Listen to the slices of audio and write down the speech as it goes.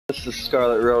This is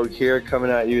Scarlet Rogue here,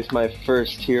 coming at you with my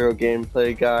first hero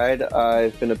gameplay guide.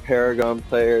 I've been a Paragon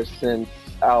player since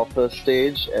Alpha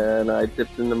stage, and I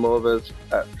dipped into MOBAs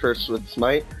at first with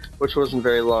Smite, which wasn't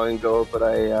very long ago, but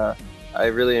I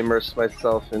really immersed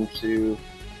myself into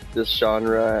this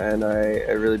genre, and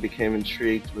I really became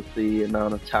intrigued with the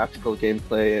amount of tactical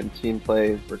gameplay and team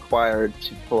play required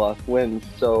to pull off wins.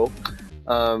 So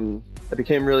I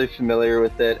became really familiar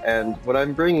with it, and what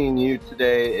I'm bringing you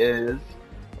today is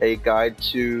a guide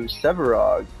to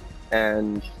Sevarog,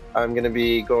 and I'm going to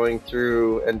be going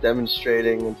through and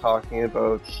demonstrating and talking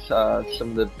about some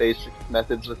of the basic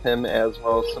methods with him, as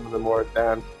well as some of the more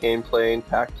advanced gameplay and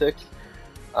tactics.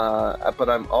 But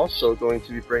I'm also going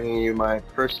to be bringing you my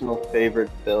personal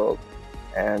favorite build,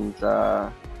 and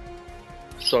so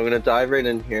I'm going to dive right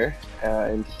in here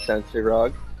into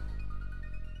Sevarog.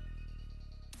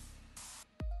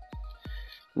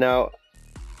 Now,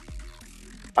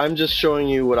 I'm just showing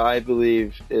you what I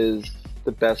believe is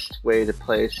the best way to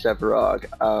play Sevarog.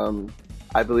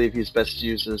 I believe he's best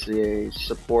used as a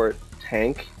support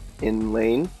tank in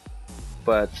lane,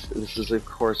 but this is of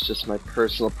course just my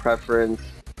personal preference.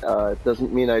 It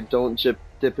doesn't mean I don't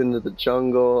dip into the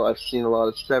jungle. I've seen a lot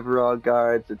of Sevarog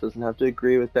guides. It doesn't have to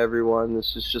agree with everyone.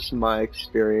 This is just my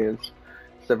experience.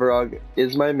 Sevarog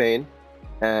is my main,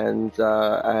 and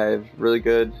I have really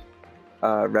good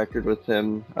record with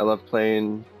him. I love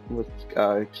playing with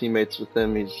teammates with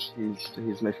him.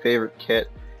 He's my favorite kit,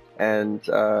 and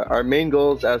our main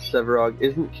goals as Sevarog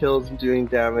isn't kills and doing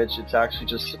damage. It's actually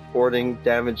just supporting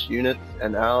damaged units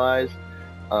and allies,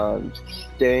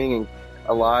 staying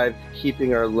alive,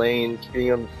 keeping our lanes,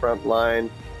 being on the front line,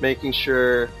 making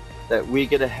sure that we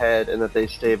get ahead and that they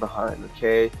stay behind.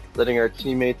 Okay, letting our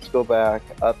teammates go back,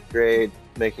 upgrade,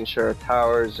 making sure our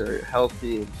towers are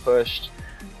healthy and pushed.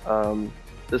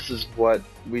 This is what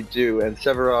we do, and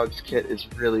Sevarog's kit is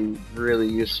really, really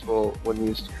useful when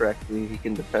used correctly. He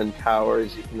can defend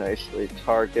towers, he can isolate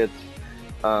targets,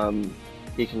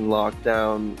 he can lock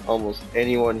down almost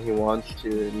anyone he wants to,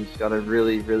 and he's got a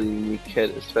really, really unique kit,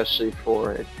 especially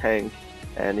for a tank,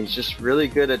 and he's just really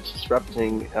good at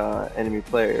disrupting enemy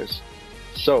players.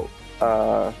 So,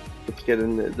 let's get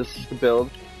into this. Is the build.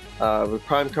 With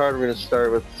Prime card, we're going to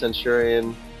start with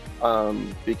Centurion,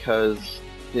 because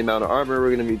the amount of armor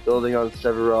we're going to be building on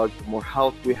Sevarog, the more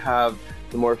health we have,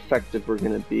 the more effective we're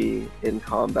going to be in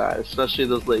combat, especially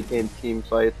those late game team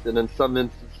fights, and in some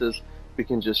instances we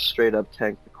can just straight up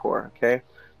tank the core. Okay,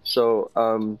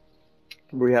 so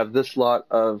we have this lot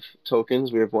of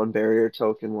tokens. We have one barrier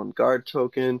token, one guard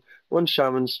token, one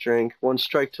shaman's drink, one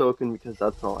strike token because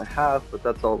that's all I have, but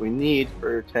that's all we need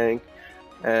for a tank,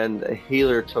 and a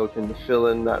healer token to fill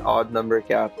in that odd number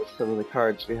gap with some of the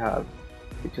cards we have,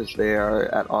 because they are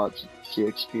at odds with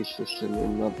the CXP system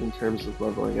in terms of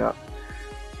leveling up.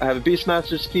 I have a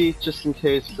Beastmaster's key just in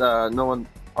case no one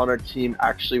on our team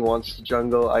actually wants to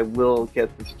jungle. I will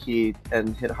get this key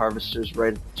and hit harvesters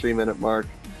right at the 3-minute mark.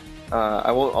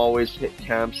 I won't always hit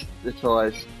camps until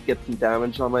I get some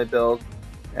damage on my build,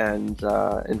 and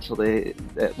until they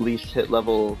at least hit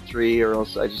level 3, or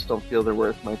else I just don't feel they're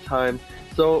worth my time.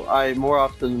 So more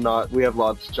often than not, we have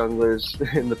lots of junglers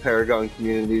in the Paragon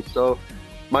community, so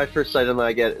my first item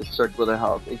I get is Circlet of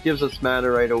Health. It gives us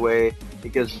mana right away,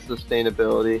 it gives us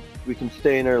sustainability, we can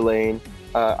stay in our lane.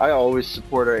 I always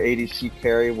support our ADC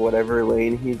carry, whatever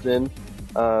lane he's in.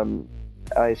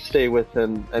 I stay with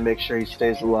him, I make sure he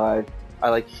stays alive. I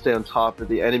like to stay on top of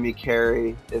the enemy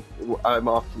carry if I'm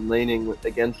often laning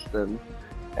against them,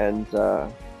 and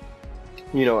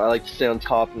you know, I like to stay on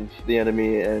top of the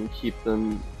enemy and keep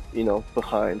them, you know,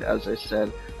 behind. As I said,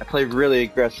 I play really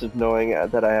aggressive knowing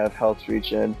that I have health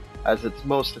regen, as it's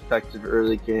most effective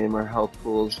early game. Our health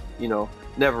pools, you know,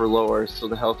 never lower, so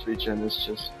the health regen is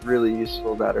just really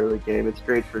useful that early game. It's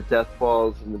great for death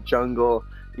balls in the jungle.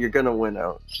 You're gonna win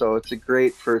out, so it's a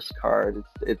great first card.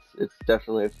 It's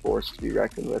definitely a force to be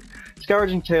reckoned with.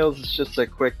 Scourging Tails is just a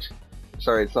quick,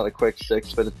 sorry, it's not a quick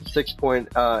 6, but it's a 6-point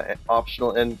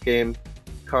optional end game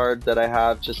card that I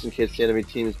have just in case the enemy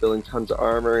team is building tons of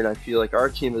armor and I feel like our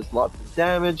team has lots of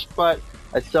damage, but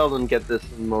I seldom get this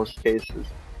in most cases.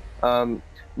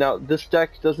 Now, this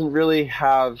deck doesn't really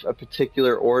have a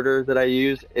particular order that I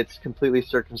use. It's completely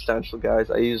circumstantial, guys.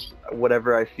 I use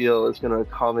whatever I feel is going to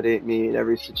accommodate me in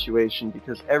every situation,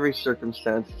 because every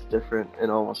circumstance is different in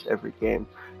almost every game.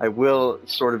 I will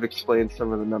sort of explain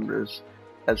some of the numbers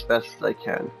as best as I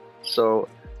can. So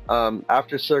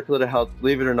after Circlet of Health,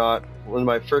 believe it or not, one of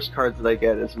my first cards that I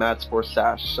get is Mats for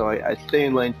Sash. So I stay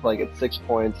in lane till I get 6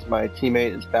 points. My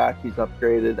teammate is back, he's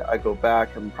upgraded. I go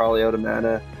back, I'm probably out of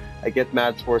mana. I get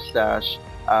Mats for Sash.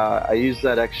 I use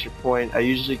that extra point. I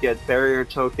usually get barrier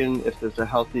token if there's a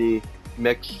healthy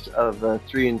mix of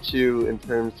 3 and 2 in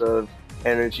terms of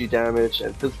energy damage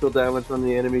and physical damage on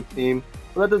the enemy team.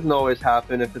 Well, that doesn't always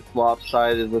happen if it's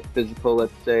lopsided with physical,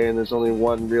 let's say, and there's only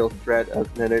one real threat as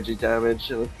an energy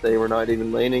damage, and let's say we're not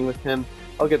even laning with him.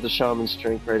 I'll get the Shaman's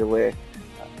Drink right away.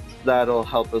 That'll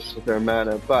help us with our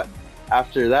mana, but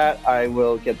after that I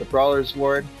will get the Brawler's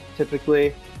Ward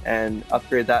typically and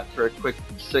upgrade that for a quick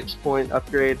 6-point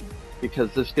upgrade,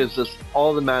 because this gives us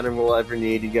all the mana we'll ever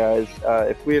need, you guys.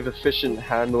 If we have efficient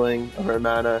handling of our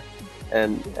mana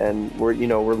and we're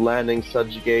landing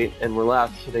Subjugate and we're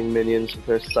last hitting minions with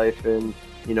our Siphon,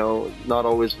 not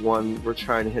always one, we're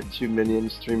trying to hit 2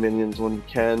 minions, 3 minions when we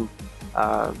can.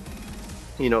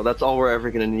 That's all we're ever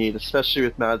going to need, especially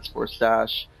with Mad Spore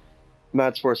Sash.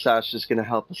 Mad Spore Sash is going to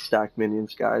help us stack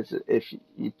minions, guys. If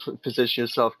you position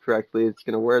yourself correctly, it's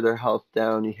going to wear their health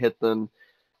down, you hit them,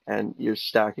 and you're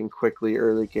stacking quickly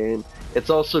early game. It's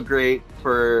also great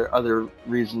for other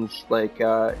reasons, like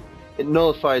it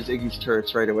nullifies Iggy's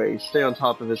turrets right away. You stay on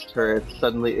top of his turrets,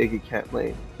 suddenly Iggy can't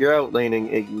lane. You're out laning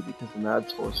Iggy because of Mad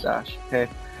Spore Sash, okay?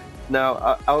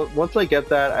 Now, once I get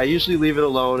that, I usually leave it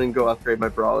alone and go upgrade my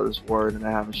Brawler's Ward, and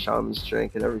I have a Shaman's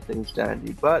Drink, and everything's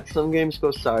dandy. But some games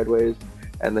go sideways,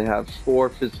 and they have 4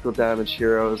 physical damage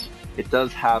heroes. It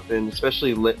does happen,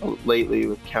 especially lately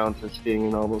with Countess being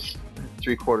in almost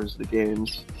 3/4 of the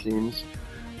games, it seems.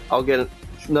 I'll get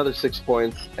another 6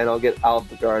 points, and I'll get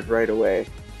Alpha Guard right away.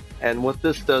 And what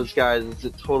this does, guys, is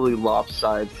it totally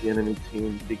lopsides the enemy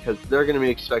team, because they're going to be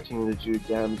expecting to do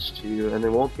damage to you, and they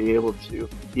won't be able to.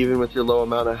 Even with your low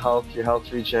amount of health, your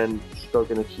health regen is still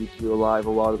going to keep you alive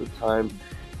a lot of the time.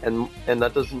 And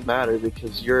that doesn't matter,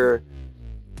 because you're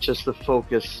just the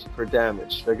focus for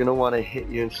damage. They're going to want to hit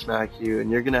you and smack you,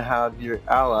 and you're going to have your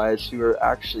allies who are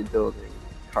actually building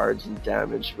cards and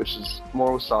damage, which is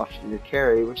most often your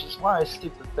carry, which is why I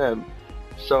stick with them.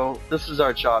 So this is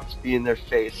our job, to be in their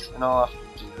face, and I'll often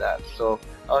do that. So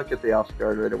I'll get the Alpha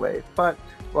Guard right away, but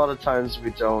a lot of times we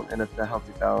don't, and it's a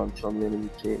healthy balance on the enemy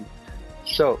team.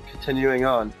 So continuing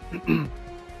on,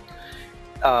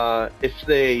 if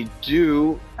they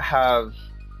do have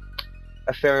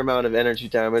a fair amount of energy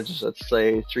damage, let's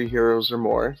say 3 heroes or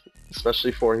more,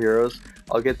 especially 4 heroes,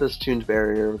 I'll get this Tuned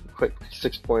Barrier with a quick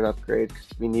 6-point upgrade, because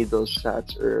we need those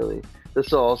stats early.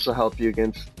 This will also help you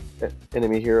against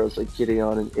enemy heroes like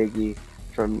Gideon and Iggy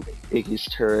from Iggy's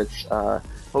turrets.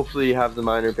 Hopefully you have the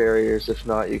minor barriers. If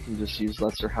not, you can just use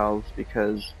lesser health,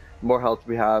 because the more health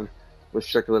we have with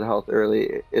Circlet Health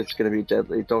early, it's going to be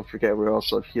deadly. Don't forget, we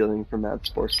also have healing from Mad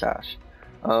Spore Sash.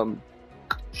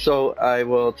 So I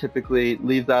will typically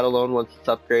leave that alone once it's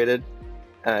upgraded,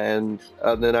 and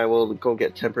then I will go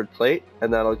get Tempered Plate,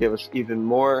 and that'll give us even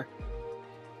more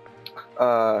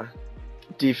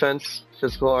defense,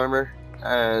 physical armor,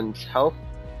 and health,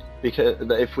 because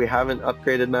if we haven't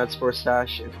upgraded Mad Spore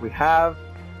Sash, if we have,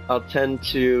 I'll tend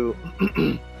to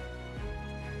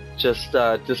just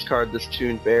discard this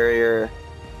Tuned Barrier,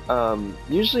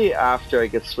 usually after I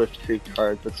get Swift Creek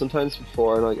card, but sometimes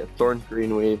before, and I'll get Thorn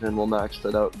Greenweave, and we'll max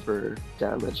that out for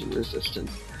damage and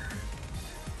resistance.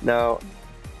 Now,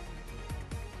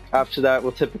 after that,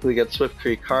 we'll typically get Swift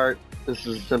Creek Heart. This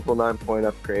is a simple 9-point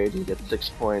upgrade. You get 6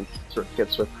 points, get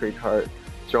Swift Creek Heart,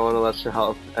 throw in a lesser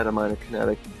health, and a minor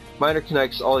kinetic. Minor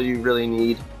kinetic's all you really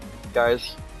need,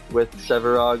 guys, with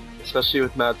Sevarog, especially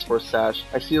with Mad Spore Sash.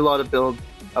 I see a lot of builds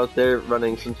out there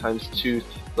running sometimes 2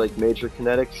 major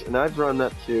kinetics, and I've run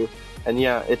that too, and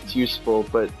yeah, it's useful,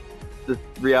 but the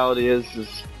reality is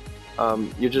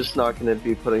you're just not going to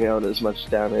be putting out as much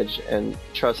damage, and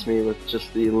trust me, with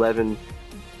just the 11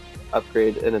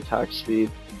 upgrade in attack speed,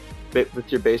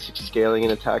 with your basic scaling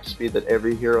and attack speed that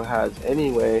every hero has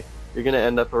anyway, you're going to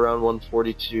end up around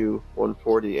 142,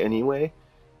 140 anyway,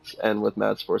 and with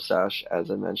Mad Spore Sash, as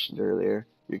I mentioned earlier,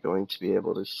 you're going to be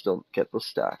able to still get those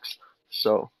stacks.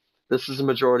 So this is the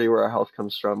majority where our health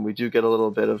comes from. We do get a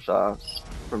little bit of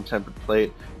from Tempered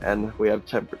Plate, and we have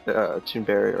Tuned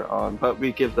Barrier on, but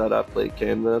we give that up late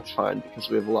game. That's fine, because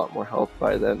we have a lot more health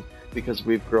by then, because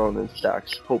we've grown in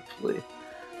stacks, hopefully.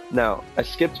 Now, I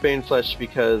skipped Baneflesh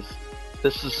because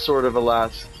this is sort of a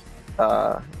last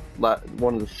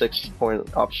one of the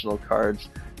 6-point optional cards.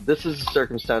 This is a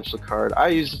circumstantial card. I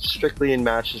use it strictly in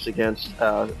matches against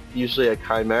usually a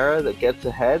Chimera that gets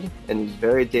ahead and he's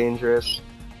very dangerous,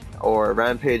 or a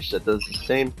Rampage that does the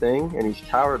same thing and he's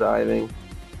tower diving,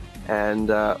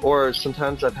 and or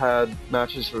sometimes I've had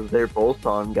matches where they're both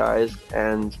on, guys,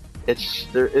 and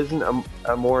there isn't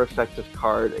a more effective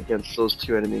card against those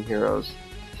 2 enemy heroes,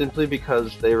 simply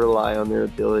because they rely on their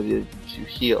ability to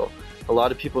heal. A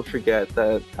lot of people forget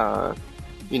that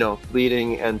you know,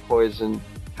 bleeding and poison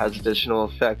has additional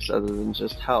effects other than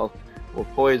just health. Well,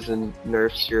 poison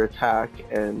nerfs your attack,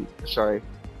 and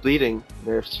bleeding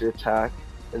nerfs your attack,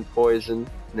 and poison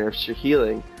nerfs your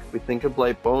healing. We think of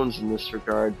Blight Bones in this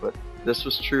regard, but this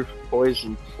was true for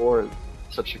poison before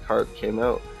such a card came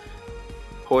out.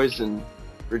 Poison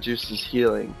reduces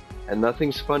healing, and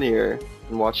nothing's funnier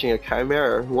than watching a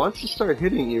Chimera who wants to start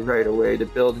hitting you right away to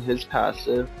build his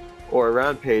passive, or a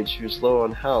Rampage who's low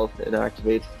on health and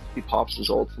activates, he pops his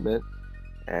ultimate,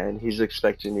 and he's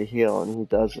expecting to heal, and he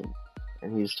doesn't,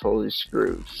 and he's totally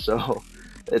screwed. So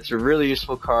it's a really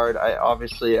useful card.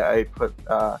 I put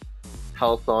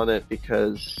health on it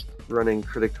because running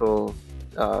critical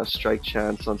strike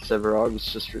chance on Sevarog is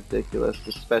just ridiculous,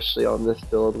 especially on this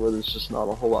build where there's just not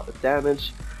a whole lot of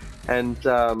damage. And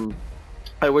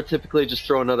I would typically just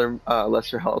throw another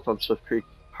lesser health on Swift Creek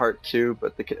Part 2,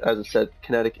 but as I said,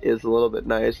 kinetic is a little bit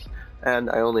nice, and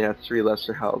I only have 3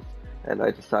 lesser health, and I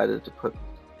decided to put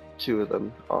 2 of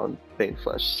them on Bane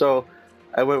Flesh. So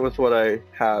I went with what I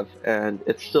have, and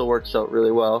it still works out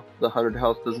really well. The 100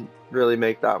 health doesn't really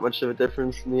make that much of a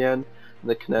difference in the end,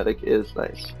 and the kinetic is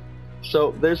nice.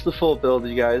 So there's the full build,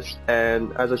 you guys,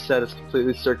 and as I said, it's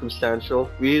completely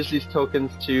circumstantial. We use these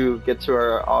tokens to get to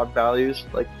our odd values,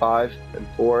 like 5 and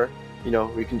 4. You know,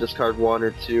 we can discard 1 or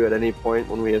 2 at any point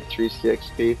when we have 3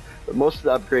 CXP, but most of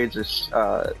the upgrades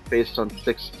are based on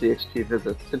 6 CXP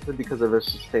visits, simply because of our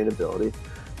sustainability.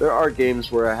 There are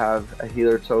games where I have a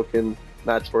healer token,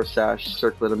 Match-4 Sash,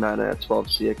 Circlet of Mana at 12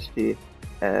 CXP,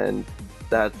 and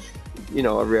that's, you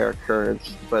know, a rare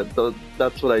occurrence, but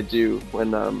that's what I do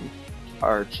when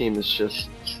our team is just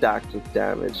stacked with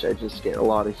damage. I just get a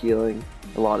lot of healing,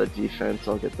 a lot of defense.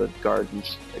 I'll get the guard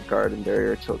and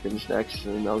barrier tokens next,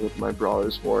 and I'll get my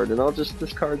Brawler's Ward, and I'll just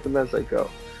discard them as I go.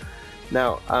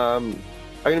 Now, I'm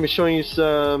going to be showing you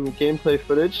some gameplay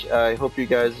footage. I hope you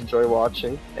guys enjoy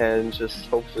watching, and just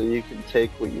hopefully you can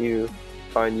take what you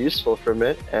find useful from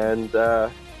it, and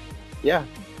yeah,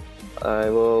 I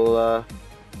will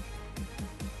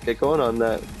get going on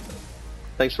that.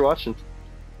 Thanks for watching.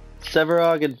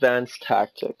 Sevarog Advanced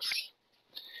Tactics.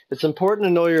 It's important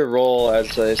to know your role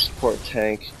as a support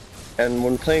tank, and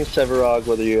when playing Sevarog,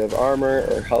 whether you have armor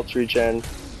or health regen,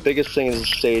 the biggest thing is to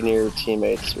stay near your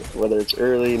teammates, whether it's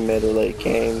early, mid, or late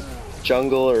game,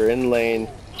 jungle, or in lane.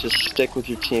 Just stick with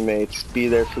your teammates, be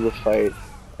there for the fight,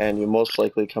 and you'll most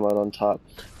likely come out on top.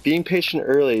 Being patient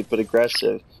early, but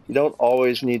aggressive. You don't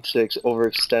always need to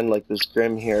overextend like this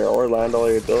Grim here, or land all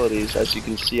your abilities. As you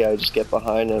can see, I just get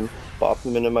behind him, bop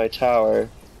him into my tower.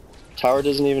 Tower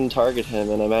doesn't even target him,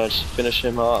 and I managed to finish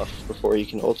him off before he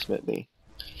can ultimate me.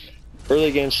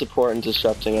 Early game support and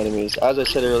disrupting enemies. As I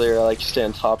said earlier, I like to stay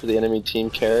on top of the enemy team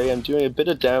carry. I'm doing a bit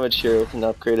of damage here with an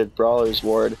upgraded Brawler's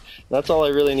Ward, and that's all I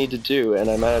really need to do, and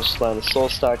I managed to land a Soul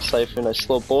Stack Siphon. I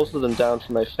slow both of them down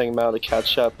for my Feng Mao to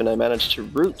catch up, and I managed to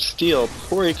root Steel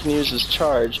before he can use his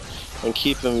charge and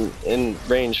keep him in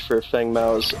range for Feng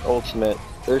Mao's ultimate,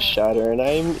 Earth Shatter, and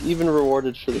I'm even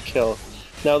rewarded for the kill.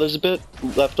 Now, there's a bit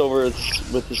left over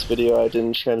with this video I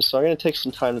didn't trim, so I'm going to take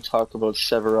some time to talk about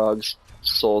Sevarog's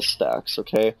soul stacks,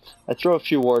 okay? I throw a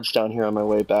few wards down here on my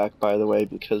way back, by the way,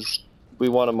 because we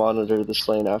want to monitor this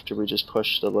lane after we just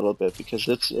pushed a little bit, because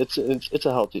it's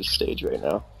a healthy stage right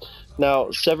now. Now,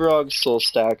 Sevarog's soul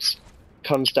stacks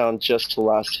comes down just to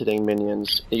last hitting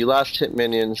minions. You last hit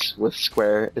minions with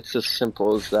square. It's as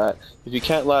simple as that. If you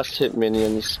can't last hit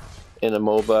minions in a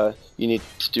MOBA, you need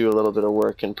to do a little bit of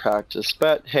work and practice,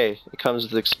 but hey, it comes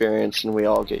with experience and we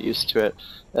all get used to it,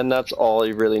 and that's all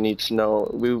you really need to know.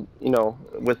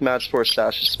 With Match-4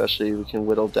 Sash especially, we can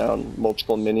whittle down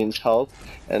multiple minions' health,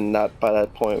 and by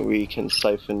that point we can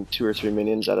siphon 2 or 3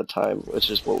 minions at a time, which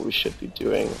is what we should be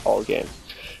doing all game.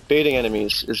 Baiting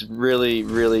enemies is really,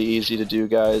 really easy to do,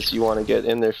 guys. You want to get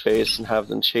in their face and have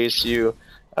them chase you.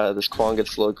 This Kwang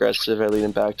gets a little aggressive. I lead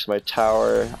him back to my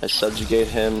tower, I subjugate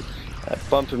him, I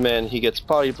bump him in, he gets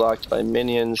body blocked by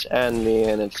minions and me,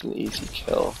 and it's an easy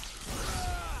kill.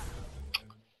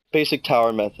 Basic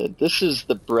tower method. This is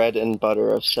the bread and butter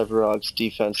of Sevarog's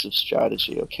defensive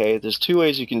strategy, okay? There's 2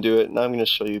 ways you can do it, and I'm going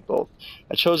to show you both.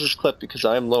 I chose this clip because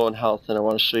I am low on health, and I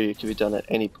want to show you it can be done at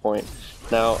any point.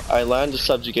 Now, I land to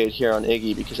subjugate here on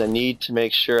Iggy because I need to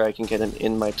make sure I can get him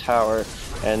in my tower,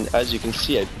 and as you can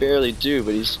see, I barely do,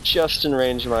 but he's just in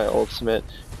range of my ultimate,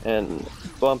 and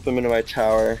bump him into my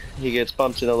tower. He gets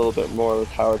bumped in a little bit more with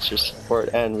howitzer support,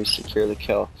 and we secure the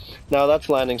kill. Now that's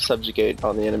landing subjugate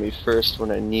on the enemy first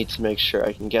when I need to make sure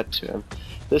I can get to him.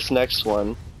 This next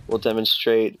one will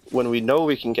demonstrate when we know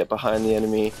we can get behind the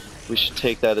enemy, we should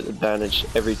take that advantage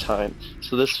every time.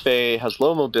 So this Fae has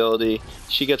low mobility,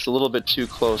 she gets a little bit too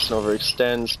close and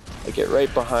overextends. I get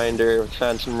right behind her with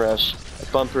Phantom Rush,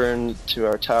 I bump her into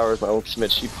our tower with my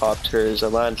ultimate, she popped hers, I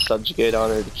land Subjugate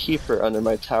on her to keep her under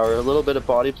my tower, a little bit of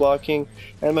body blocking,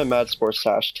 and my Mad Spore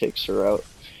Sash takes her out.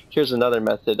 Here's another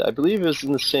method, I believe it was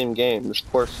in the same game, this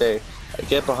poor Fae, I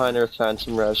get behind her with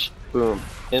Phantom Rush, boom,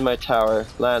 in my tower,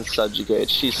 land Subjugate,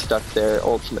 she's stuck there,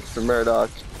 ultimate for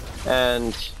Murdoch,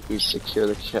 and we secure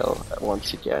the kill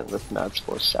once again with Mad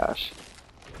Spore Sash.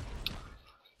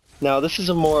 Now this is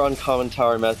a more uncommon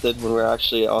tower method when we're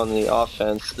actually on the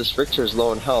offense. This Richter is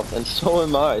low in health, and so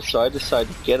am I, so I decide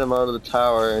to get him out of the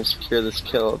tower and secure this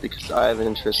kill because I have an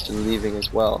interest in leaving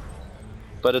as well.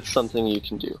 But it's something you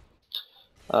can do.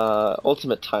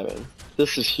 Ultimate timing.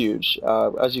 This is huge.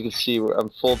 As you can see, I'm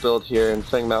full build here, and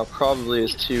Feng Mao probably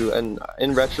is too, and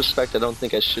in retrospect I don't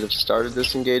think I should have started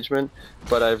this engagement,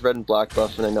 but I've read in Black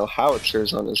Buff and I know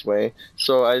Howitzer's on his way,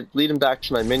 so I lead him back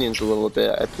to my minions a little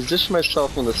bit. I position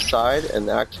myself on the side and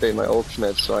activate my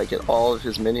ultimate so I get all of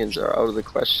his minions are out of the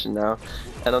question now,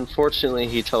 and unfortunately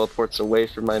he teleports away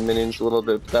from my minions a little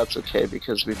bit, but that's okay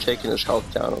because we've taken his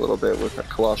health down a little bit with a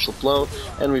Colossal Blow,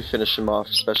 and we finish him off,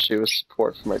 especially with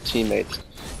support from our teammates.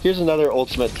 Here's another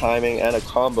ultimate timing and a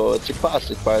combo. It's a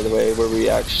classic, by the way, where we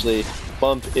actually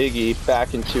bump Iggy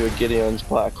back into a Gideon's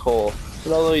black hole.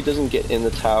 And although he doesn't get in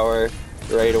the tower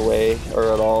right away,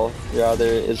 or at all, rather,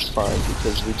 it's fine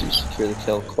because we do secure the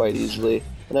kill quite easily.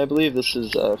 And I believe this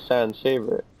is a fan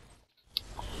favorite.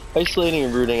 Isolating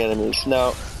and rooting enemies.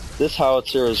 Now, this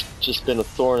Howitzer has just been a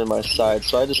thorn in my side,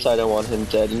 so I decide I want him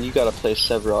dead, and you gotta play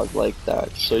Sevarog like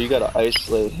that. So you gotta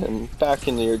isolate him back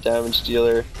into your damage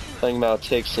dealer. Feng Mao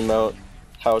takes him out.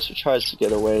 Howitzer tries to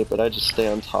get away, but I just stay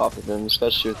on top of him,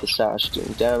 especially with the Sash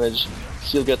doing damage.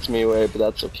 Steel gets me away, but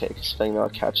that's okay, because Feng Mao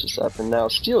catches up, and now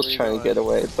Steel's trying to get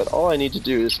away, but all I need to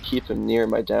do is keep him near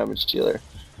my damage dealer.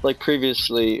 Like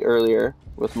previously, earlier,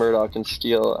 with Murdoch and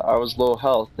Steel, I was low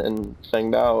health, and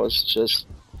Feng Mao was just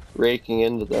raking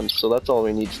into them, so that's all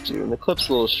we need to do. And the clip's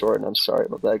a little short, and I'm sorry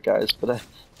about that, guys, but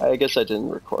I guess I didn't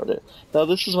record it. Now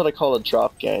this is what I call a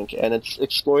drop gank, and it's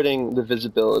exploiting the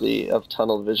visibility of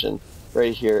tunnel vision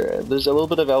right here. There's a little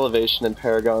bit of elevation in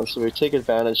Paragon, so we take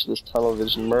advantage of this tunnel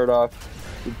vision Murdoch,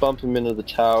 we bump him into the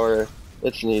tower,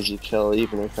 it's an easy kill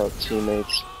even without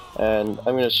teammates. And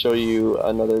I'm going to show you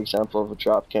another example of a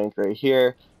drop gank right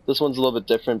here. This one's a little bit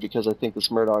different because I think this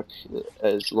Murdoch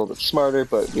is a little bit smarter,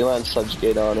 but we land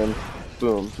Subjugate on him,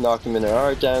 boom, knock him into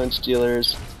our damage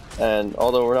dealers, and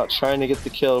although we're not trying to get the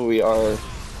kill, we are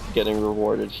getting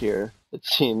rewarded here, it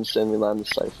seems, and we land the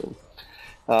Siphon.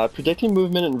 Predicting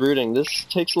movement and rooting. This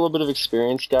takes a little bit of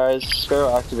experience, guys. Sparrow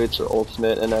activates her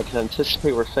ultimate, and I can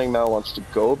anticipate where Feng Mao wants to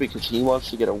go because he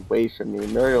wants to get away from me.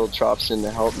 Muriel drops in to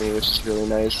help me, which is really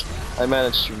nice. I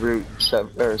managed to root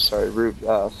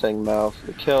Feng Mao for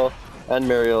the kill, and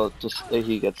Muriel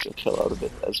he gets a kill out of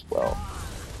it as well.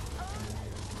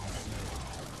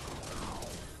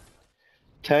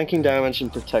 Tanking damage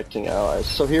and protecting allies.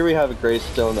 So here we have a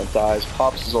Greystone that dies,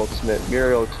 pops his ultimate,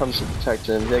 Muriel comes to protect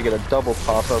him, they get a double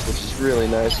pop-up, which is really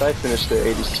nice. I finished their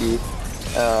ADC.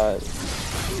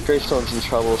 Greystone's in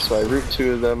trouble, so I root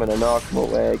two of them and I knock them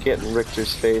away. I get in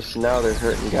Richter's face, and now they're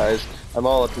hurting, guys. I'm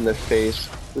all up in their face.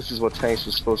 This is what tanks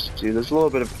are supposed to do. There's a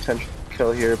little bit of potential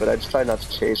kill here, but I decide not to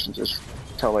chase and just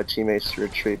tell my teammates to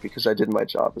retreat because I did my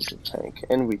job as a tank,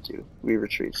 and we do. We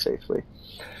retreat safely.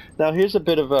 Now here's a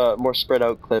bit of a more spread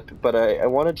out clip, but I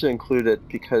wanted to include it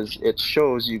because it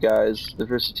shows you guys the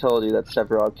versatility that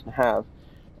Sevarog can have,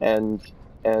 and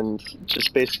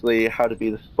just basically how to be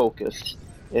the focus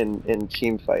in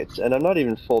team fights. And I'm not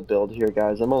even full build here,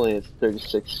 guys. I'm only at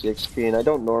 36 XP, and I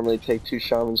don't normally take 2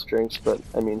 Shaman's drinks, but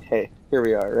I mean, hey, here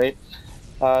we are, right?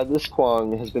 This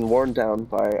Kwang has been worn down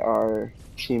by our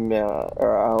team,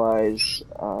 our allies,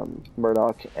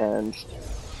 Murdoch and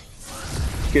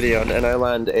Gideon, and I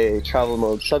land a travel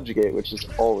mode Subjugate, which is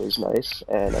always nice,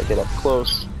 and I get up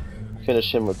close,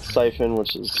 finish him with Siphon,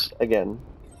 which is, again,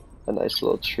 a nice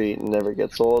little treat and never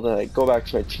gets old, and I go back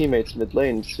to my teammates mid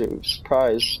lane to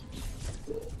surprise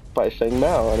by Feng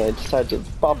Mao, and I decide to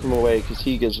bop him away because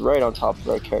he gets right on top of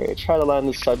our carry. I try to land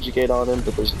the Subjugate on him,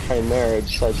 but there's a Chimera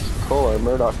decides to pull our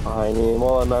Murdoch behind me, and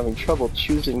while I'm having trouble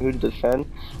choosing who to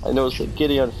defend, I notice that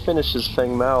Gideon finishes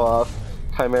Feng Mao off.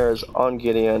 Chimera's on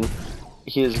Gideon.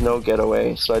 He has no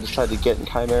getaway, so I decided to get in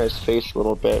Chimera's face a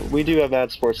little bit. We do have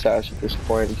Mad Spore Sash at this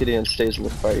point. Gideon stays in the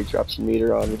fight, he drops a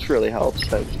meter on, which really helps,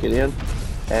 thanks Gideon.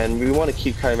 And we want to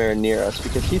keep Chimera near us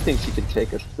because he thinks he can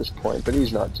take us at this point, but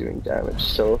he's not doing damage.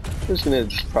 So we're just going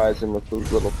to surprise him with a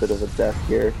little bit of a death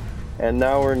here. And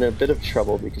now we're in a bit of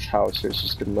trouble because Howitzer's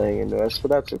just been laying into us, but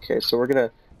that's okay. So we're going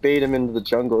to bait him into the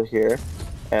jungle here,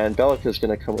 and Bellica's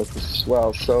going to come with us as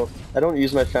well. So I don't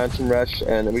use my Phantom Rush,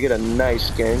 and we get a nice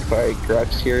gank by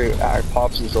Grux here.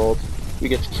 Pops his ult. We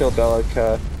get to kill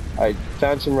Bellica. I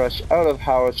Phantom Rush out of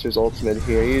Howitzer's ultimate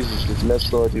here. He uses his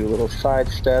missile, do a little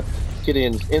sidestep.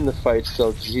 Gideon's in the fight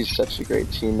still because he's such a great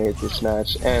teammate this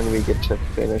match, and we get to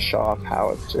finish off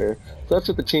Howitzer. So that's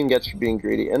what the team gets for being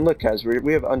greedy. And look guys,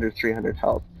 we have under 300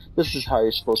 health. This is how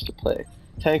you're supposed to play.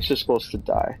 Tanks are supposed to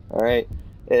die, alright?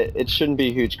 It shouldn't be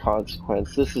a huge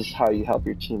consequence. This is how you help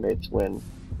your teammates win.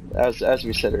 As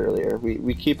we said earlier,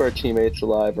 we keep our teammates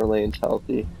alive, our lanes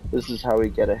healthy. This is how we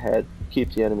get ahead,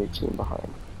 keep the enemy team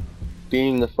behind.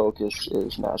 Being the focus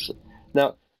is massive.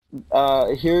 Now,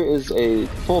 here is a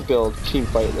full build team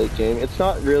fight late game. It's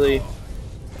not really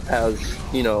as,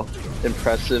 you know,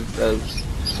 impressive as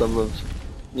some of,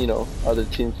 you know, other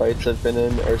team fights I've been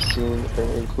in or seen or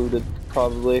included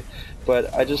probably,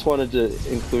 but I just wanted to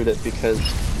include it because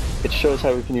it shows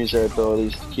how we can use our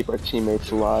abilities to keep our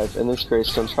teammates alive. And this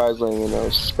Greystone tries laying in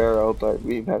our Sparrow, but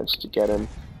we managed to get him.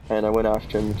 And I went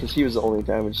after him because he was the only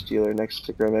damage dealer next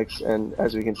to Grimmix, and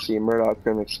as we can see, Murdoch,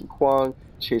 Grimmix, and Kwang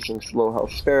chasing low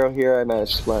health Sparrow here. I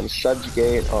managed to land a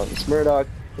Subjugate on this Murdoch.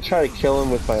 I try to kill him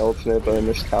with my ultimate, but I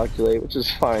miscalculate, which is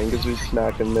fine because we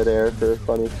smack him midair for a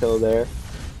funny kill there.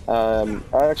 I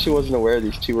actually wasn't aware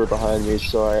these two were behind me,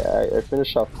 so I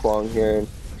finished off Kwang here, and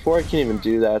before I can even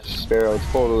do that, Sparrow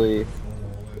totally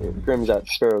Grim's at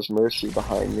Sparrow's mercy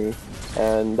behind me,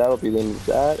 and that'll be the end of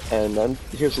that. And then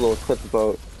here's a little clip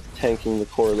about tanking the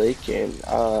core late game.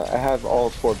 I have all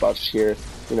 4 buffs here.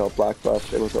 You know, black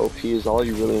buff and with OP is all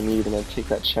you really need, and I take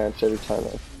that chance every time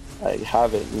I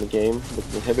have it in the game with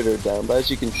the inhibitor down. But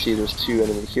as you can see, there's 2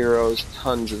 enemy heroes,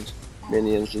 tons of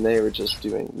minions, and they were just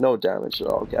doing no damage at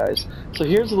all, guys. So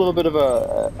here's a little bit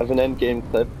of an end game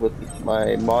clip with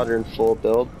my modern full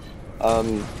build.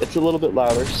 It's a little bit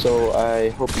louder, so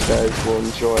I hope you guys will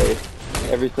enjoy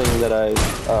everything that I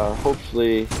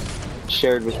hopefully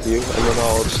shared with you and the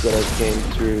knowledge that I've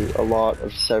gained through a lot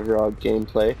of Sevarog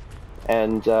gameplay.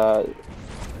 And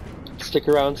stick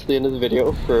around to the end of the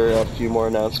video for a few more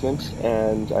announcements,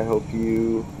 and I hope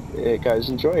you guys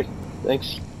enjoyed.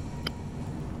 Thanks.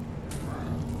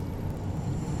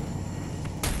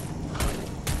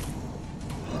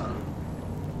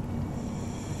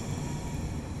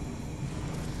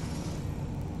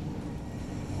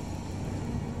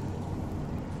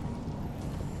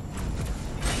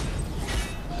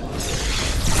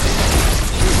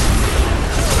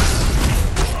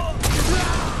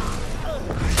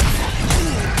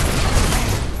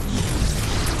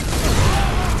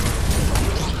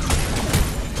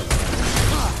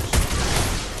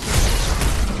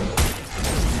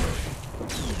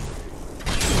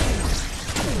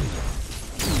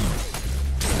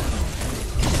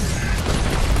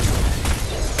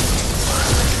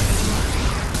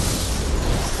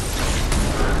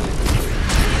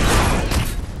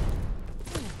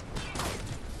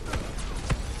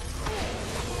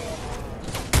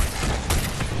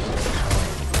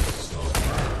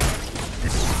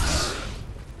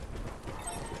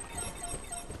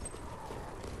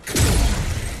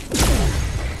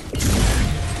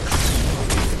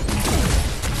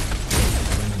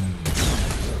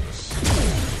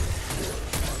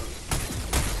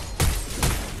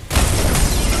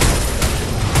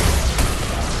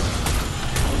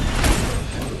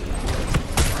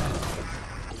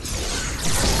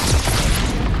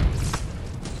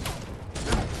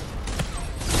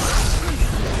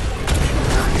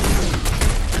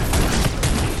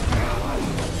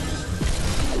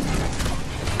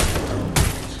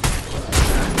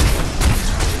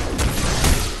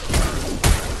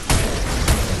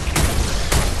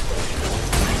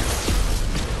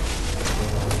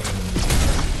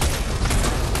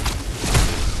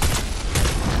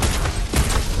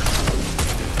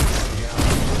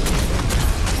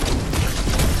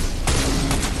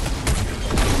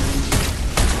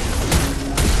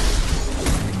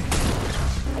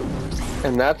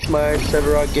 And that's my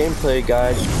Sevarog gameplay,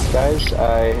 guys.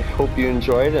 I hope you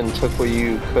enjoyed and took what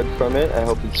you could from it. I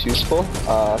hope it's useful.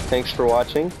 Thanks for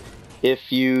watching.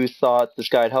 If you thought this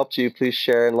guide helped you, please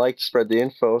share and like to spread the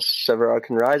info so Sevarog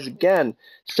can rise again.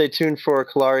 Stay tuned for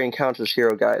Kalari Encounters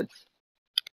hero guides.